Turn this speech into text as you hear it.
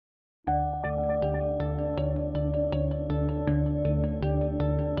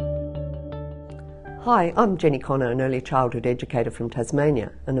Hi, I'm Jenny Connor, an early childhood educator from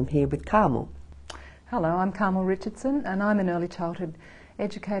Tasmania, and I'm here with Carmel. Hello, I'm Carmel Richardson and I'm an early childhood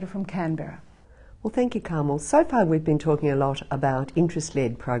educator from Canberra. Well, thank you, Carmel. So far we've been talking a lot about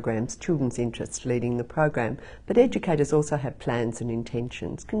interest-led programs, children's interests leading the program, but educators also have plans and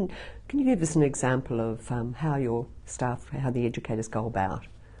intentions. Can you give us an example of how your staff, how the educators go about?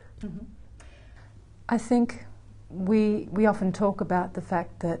 Mm-hmm. I think we often talk about the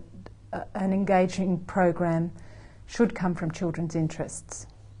fact that an engaging program should come from children's interests,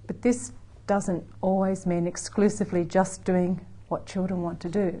 but this doesn't always mean exclusively just doing what children want to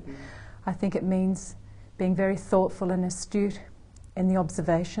do. I think it means being very thoughtful and astute in the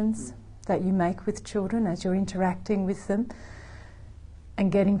observations that you make with children as you're interacting with them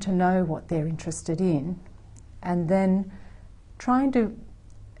and getting to know what they're interested in, and then trying to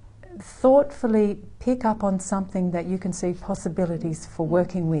thoughtfully pick up on something that you can see possibilities for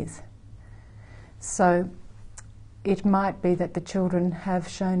working with. So it might be that the children have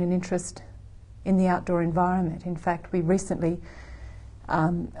shown an interest in the outdoor environment. In fact, we recently,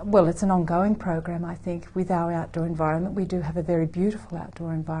 well, it's an ongoing program, I think, with our outdoor environment. We do have a very beautiful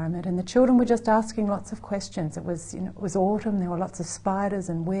outdoor environment, and the children were just asking lots of questions. It was, it was autumn, there were lots of spiders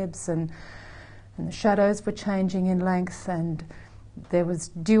and webs, and the shadows were changing in length, and there was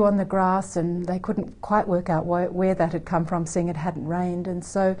dew on the grass, and they couldn't quite work out where that had come from, seeing it hadn't rained. And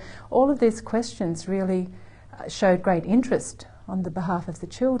so all of these questions really showed great interest on the behalf of the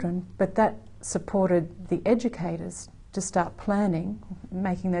children, but that supported the educators to start planning,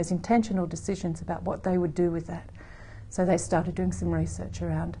 making those intentional decisions about what they would do with that. So they started doing some research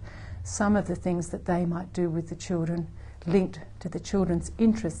around some of the things that they might do with the children linked to the children's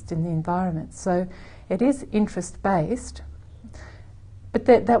interest in the environment. So it is interest-based, but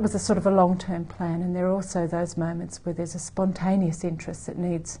that was a sort of a long-term plan, and there are also those moments where there's a spontaneous interest that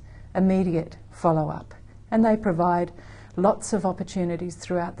needs immediate follow-up. And they provide lots of opportunities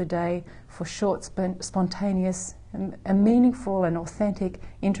throughout the day for short, spontaneous, and meaningful and authentic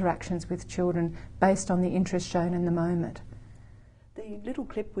interactions with children based on the interest shown in the moment. The little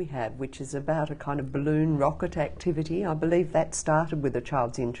clip we have, which is about a kind of balloon rocket activity, I believe that started with a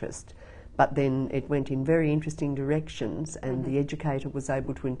child's interest, but then it went in very interesting directions, and the educator was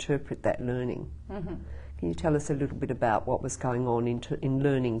able to interpret that learning. Can you tell us a little bit about what was going on in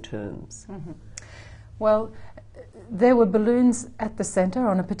learning terms? Well, there were balloons at the centre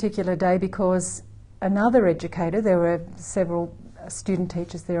on a particular day because another educator, there were several student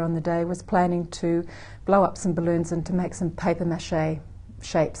teachers there on the day, was planning to blow up some balloons and to make some paper mache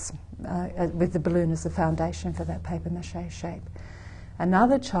shapes with the balloon as the foundation for that paper mache shape.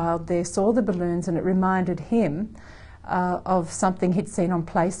 Another child there saw the balloons and it reminded him of something he'd seen on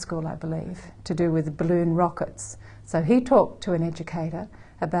play school, I believe, to do with balloon rockets. So he talked to an educator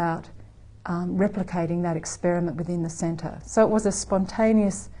about replicating that experiment within the centre. So it was a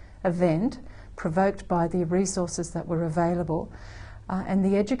spontaneous event provoked by the resources that were available, and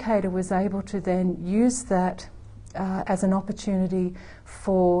the educator was able to then use that as an opportunity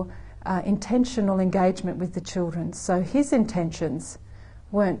for intentional engagement with the children. So his intentions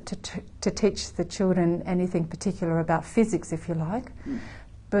weren't to teach the children anything particular about physics, if you like,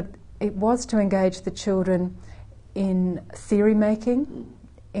 but it was to engage the children in theory making,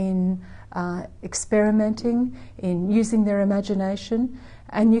 in experimenting, in using their imagination.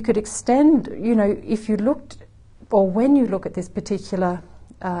 And you could extend, if you looked, or when you look at this particular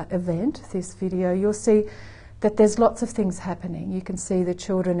event, this video, you'll see that there's lots of things happening. You can see the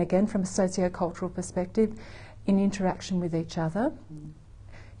children, again, from a socio-cultural perspective, in interaction with each other.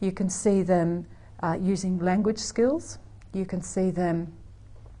 You can see them using language skills. You can see them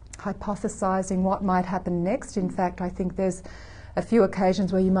hypothesising what might happen next. In fact, I think there's a few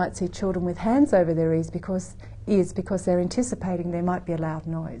occasions where you might see children with hands over their ears because they're anticipating there might be a loud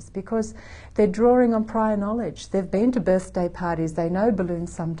noise, because they're drawing on prior knowledge. They've been to birthday parties, they know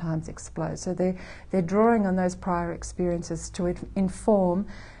balloons sometimes explode, so they're drawing on those prior experiences to inform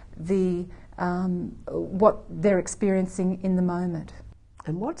what they're experiencing in the moment.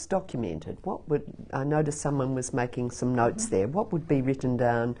 And what's documented? I noticed someone was making some notes there. What would be written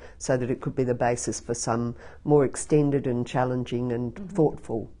down so that it could be the basis for some more extended and challenging and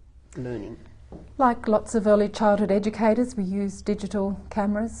thoughtful learning? Like lots of early childhood educators, we use digital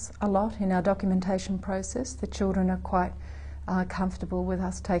cameras a lot in our documentation process. The children are quite comfortable with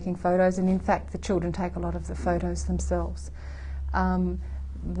us taking photos, and in fact the children take a lot of the photos themselves.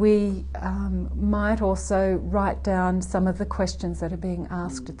 We might also write down some of the questions that are being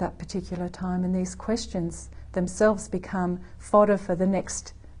asked at that particular time, and these questions themselves become fodder for the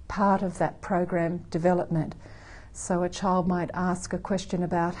next part of that program development. So a child might ask a question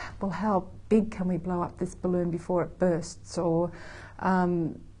about, well, big can we blow up this balloon before it bursts, or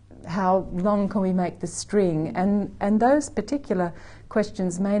how long can we make the string? And those particular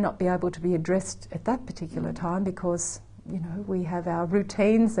questions may not be able to be addressed at that particular time because, you know, we have our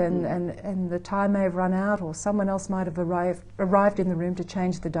routines and the time may have run out, or someone else might have arrived in the room to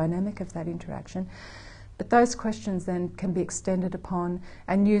change the dynamic of that interaction. But those questions then can be extended upon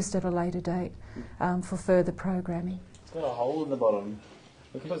and used at a later date for further programming. It's got a hole in the bottom.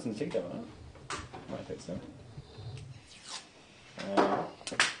 We can put some together, right? Might fix them.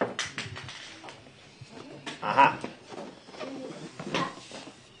 Aha!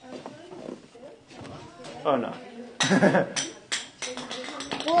 Oh no.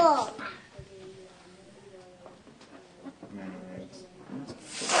 Whoa!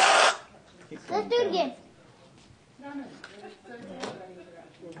 Let's do it again.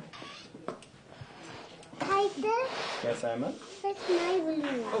 Tyson, Yes, Emma? that's my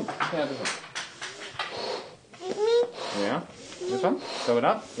balloon. Oh, yeah, this one. Take me. Yeah. This one? Sew it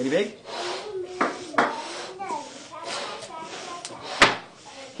up. Really big.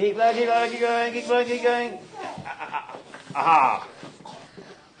 Keep blowing, keep blowing, keep going, keep blowing, keep going. Aha!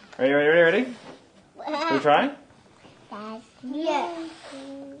 Ready? Can we try? Yeah.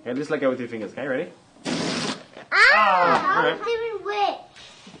 Okay, just let go with your fingers, okay? Ready? Ah! I alright. was doing wet.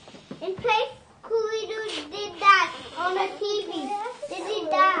 In place, Scooby-Doo did that on the TV. They did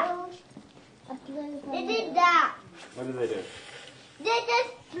that. They did that. What did they do? They just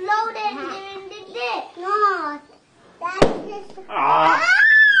flowed and did it. No, that's just... Ah!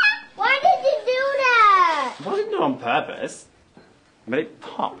 Why did you do that? Well, I didn't do it on purpose. But it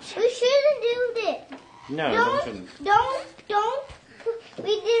popped. We shouldn't do this. No, we shouldn't. Don't.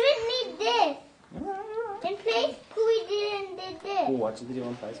 We didn't need this. In place, we didn't did this. Oh, what did they do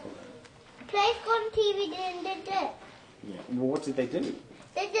on Facebook? Place on TV didn't did this. Yeah. Well, what did they do?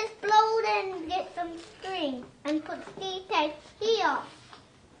 They just blowed and get some string and put the tape here.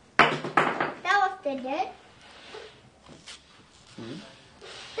 That was they did.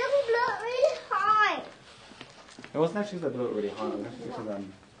 They blew it really high. It wasn't actually that they blew it really high. It was actually because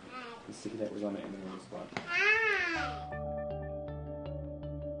the sticky tape was on it and then it was like... Ah.